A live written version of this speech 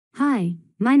Hi,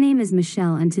 my name is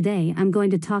Michelle and today I'm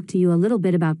going to talk to you a little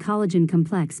bit about Collagen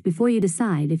Complex before you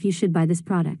decide if you should buy this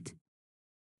product.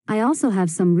 I also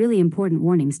have some really important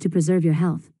warnings to preserve your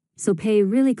health, so pay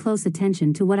really close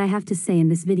attention to what I have to say in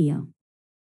this video.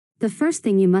 The first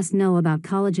thing you must know about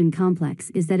Collagen Complex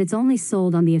is that it's only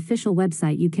sold on the official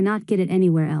website. You cannot get it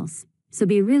anywhere else, so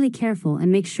be really careful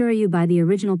and make sure you buy the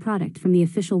original product from the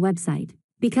official website.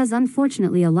 Because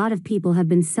unfortunately a lot of people have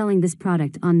been selling this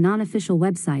product on non-official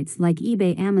websites like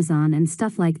eBay, Amazon and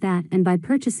stuff like that, and by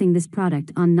purchasing this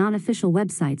product on non-official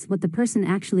websites what the person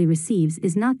actually receives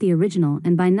is not the original,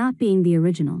 and by not being the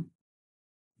original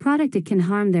product it can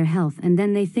harm their health, and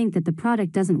then they think that the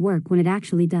product doesn't work when it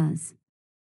actually does.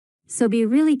 So be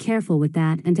really careful with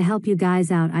that, and to help you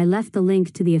guys out I left the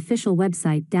link to the official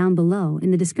website down below in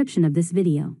the description of this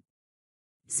video.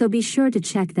 So be sure to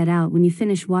check that out when you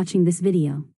finish watching this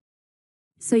video.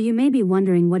 So you may be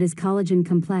wondering, what is Collagen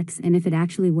Complex and if it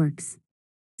actually works?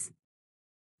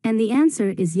 And the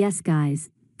answer is yes guys,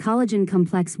 Collagen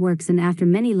Complex works, and after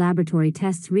many laboratory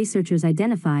tests researchers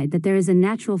identified that there is a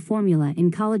natural formula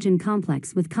in Collagen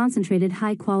Complex with concentrated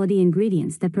high-quality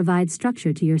ingredients that provide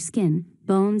structure to your skin,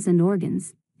 bones and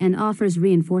organs, and offers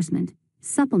reinforcement,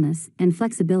 suppleness, and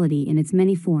flexibility in its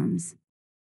many forms.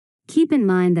 Keep in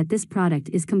mind that this product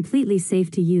is completely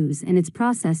safe to use and it's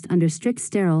processed under strict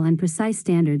sterile and precise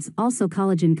standards. Also,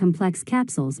 Collagen Complex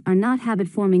capsules are not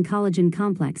habit-forming. Collagen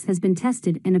Complex has been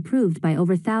tested and approved by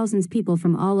over thousands of people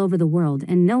from all over the world,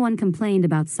 and no one complained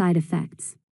about side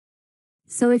effects.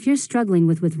 So if you're struggling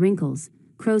with wrinkles,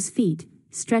 crow's feet,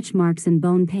 stretch marks and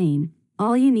bone pain,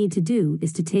 all you need to do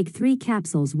is to take 3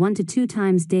 capsules 1 to 2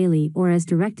 times daily or as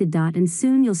directed. And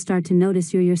soon you'll start to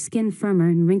notice your skin firmer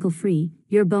and wrinkle-free,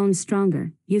 your bones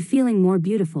stronger, you feeling more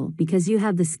beautiful because you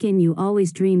have the skin you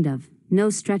always dreamed of,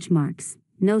 no stretch marks,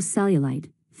 no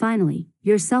cellulite, finally,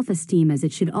 your self-esteem as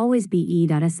it should always be.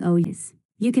 So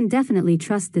you can definitely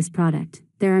trust this product.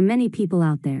 There are many people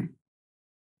out there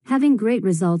having great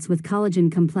results with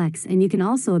Collagen Complex, and you can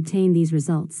also obtain these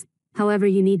results. However,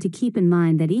 you need to keep in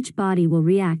mind that each body will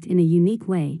react in a unique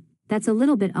way. That's a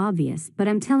little bit obvious, but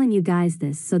I'm telling you guys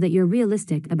this so that you're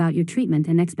realistic about your treatment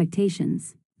and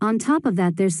expectations. On top of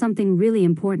that, there's something really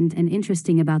important and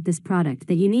interesting about this product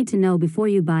that you need to know before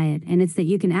you buy it, and it's that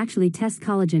you can actually test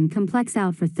Collagen Complex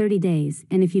out for 30 days,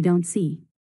 and if you don't see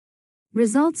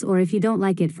results or if you don't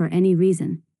like it for any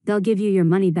reason, they'll give you your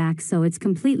money back, so it's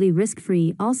completely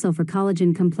risk-free. Also, for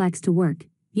Collagen Complex to work,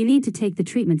 you need to take the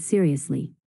treatment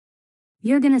seriously.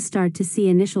 You're gonna start to see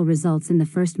initial results in the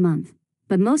first month,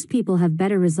 but most people have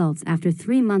better results after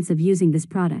 3 months of using this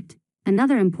product.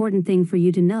 Another important thing for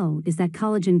you to know is that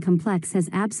Collagen Complex has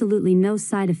absolutely no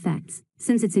side effects,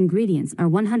 since its ingredients are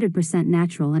 100%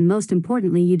 natural, and most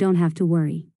importantly you don't have to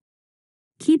worry.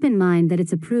 Keep in mind that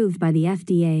it's approved by the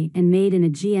FDA and made in a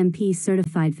GMP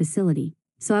certified facility,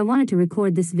 so I wanted to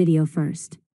record this video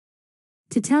first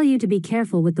to tell you to be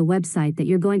careful with the website that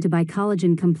you're going to buy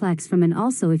Collagen Complex from, and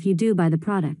also if you do buy the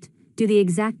product, do the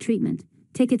exact treatment,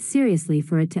 take it seriously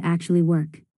for it to actually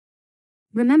work.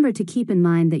 Remember to keep in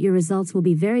mind that your results will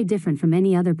be very different from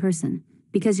any other person,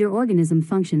 because your organism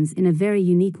functions in a very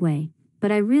unique way, but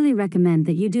I really recommend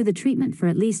that you do the treatment for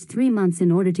at least 3 months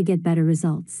in order to get better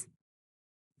results.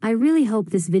 I really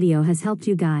hope this video has helped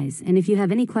you guys, and if you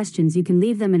have any questions you can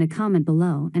leave them in a comment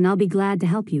below and I'll be glad to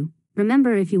help you.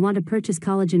 Remember, if you want to purchase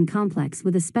Collagen Complex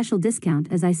with a special discount,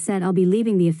 as I said, I'll be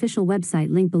leaving the official website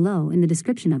link below in the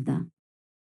description of the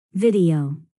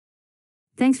video.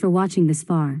 Thanks for watching this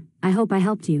far. I hope I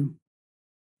helped you.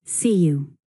 See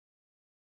you.